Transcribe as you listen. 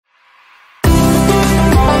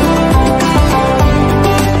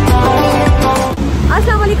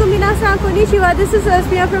Konnichiwa, this is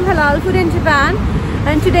Tasmia from Halal Food in Japan,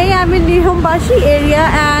 and today I'm in Nihonbashi area,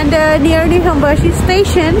 and near Nihonbashi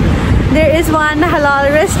station there is one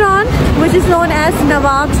halal restaurant which is known as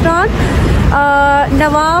Nawab Restaurant.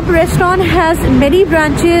 Nawab Restaurant has many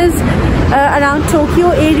branches around Tokyo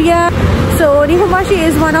area, so Nihonbashi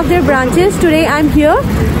is one of their branches. Today I'm here,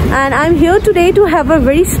 and I'm here today to have a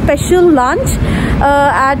very special lunch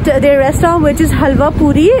at their restaurant, which is halwa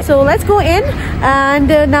puri. So let's go in, and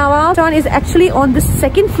Nawab Restaurant is actually on the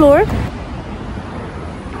second floor.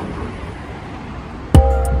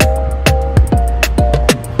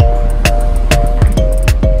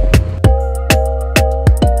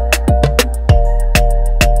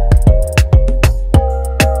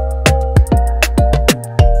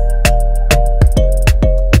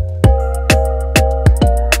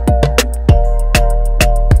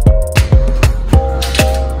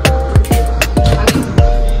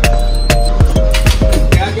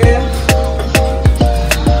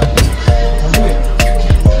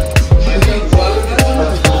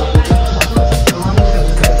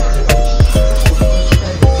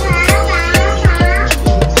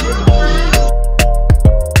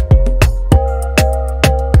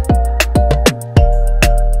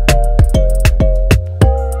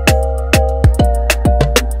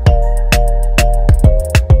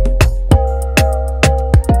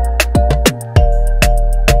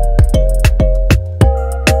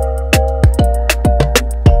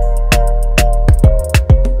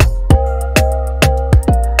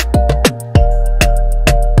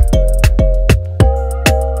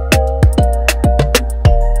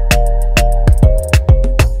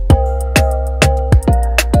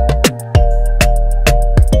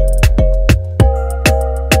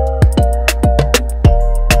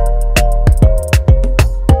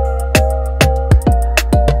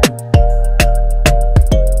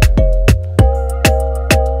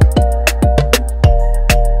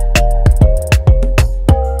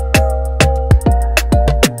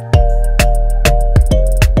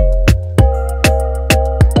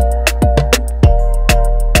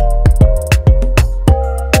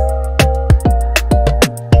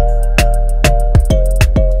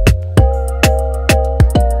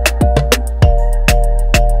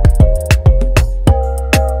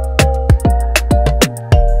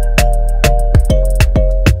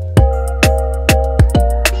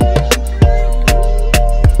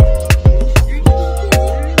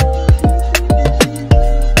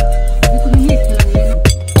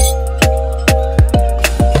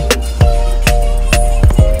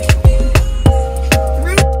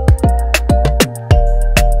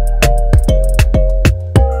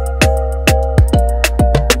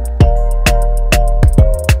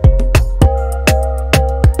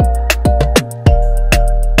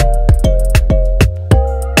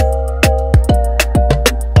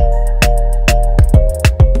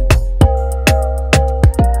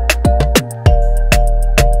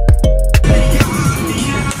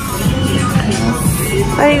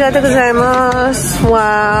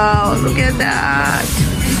 Wow, look at that.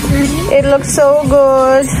 It looks so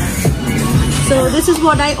good. So this is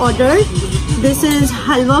what I ordered. This is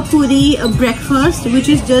halwa puri breakfast, which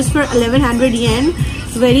is just for 1100 yen.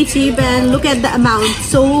 Very cheap, and look at the amount,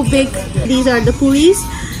 so big. These are the puris,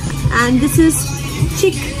 and this is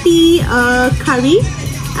chickpea curry,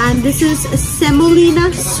 and this is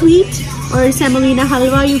semolina sweet, or semolina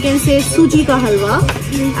halwa, you can say suji ka halwa,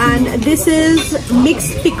 and this is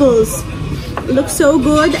mixed pickles. Looks so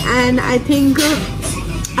good, and I think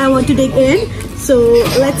I want to dig in, so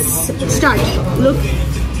let's start. Look,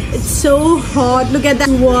 it's so hot. Look at that.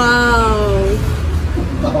 Wow,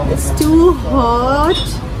 it's too hot,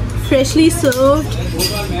 freshly served.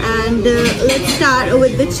 And let's start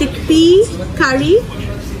with the chickpea curry.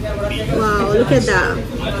 Wow, look at that.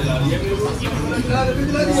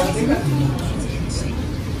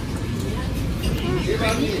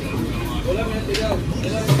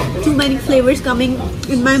 Too many flavors coming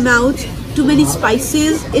in my mouth, too many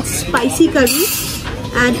spices. It's spicy curry,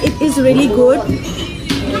 and it is really good.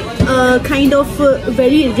 Kind of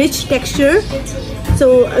very rich texture.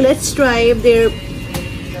 So let's try their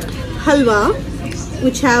halwa,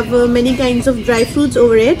 which have many kinds of dry fruits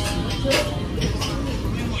over it.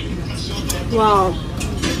 Wow,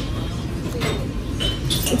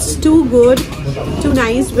 it's too good, too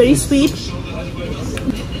nice, very sweet.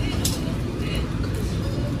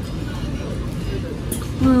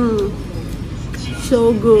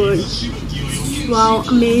 So good. Wow,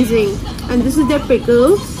 amazing. And this is their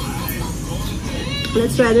pickle.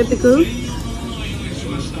 Let's try their pickle.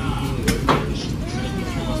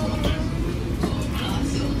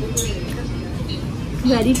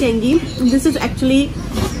 Very tangy. This is actually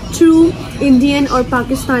true Indian or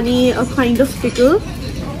Pakistani kind of pickle.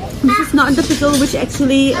 This is not the pickle which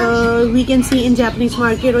actually we can see in Japanese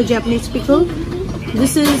market or Japanese pickle.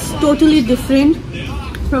 This is totally different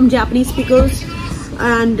from Japanese pickles,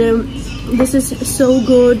 and this is so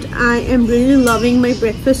good. I am really loving my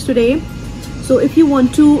breakfast today. So if you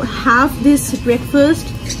want to have this breakfast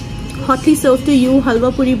hotly served to you,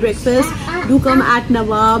 halwa puri breakfast, do come at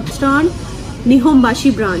Nawab Restaurant,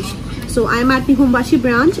 Nihonbashi branch. So I'm at Nihonbashi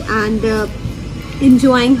branch and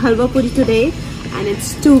enjoying halwa puri today, and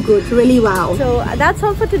it's too good, really wow. So that's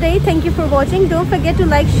all for today. Thank you for watching. Don't forget to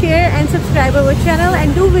like, share and subscribe our channel,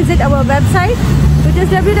 and do visit our website, which is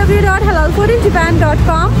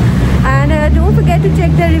www.halalfoodinjapan.com, and don't forget to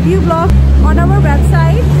check the review blog on our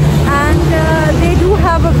website, and they do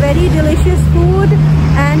have a very delicious food.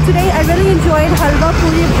 And today I really enjoyed halwa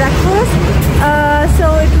puri breakfast. So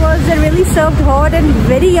it was really served hot and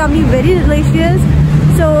very yummy, very delicious.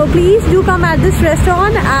 So please do come at this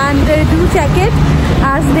restaurant and do check it,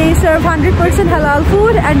 as they serve 100% halal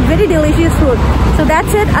food and very delicious food. So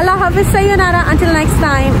that's it. Allah Hafiz, sayonara, until next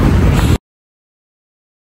time.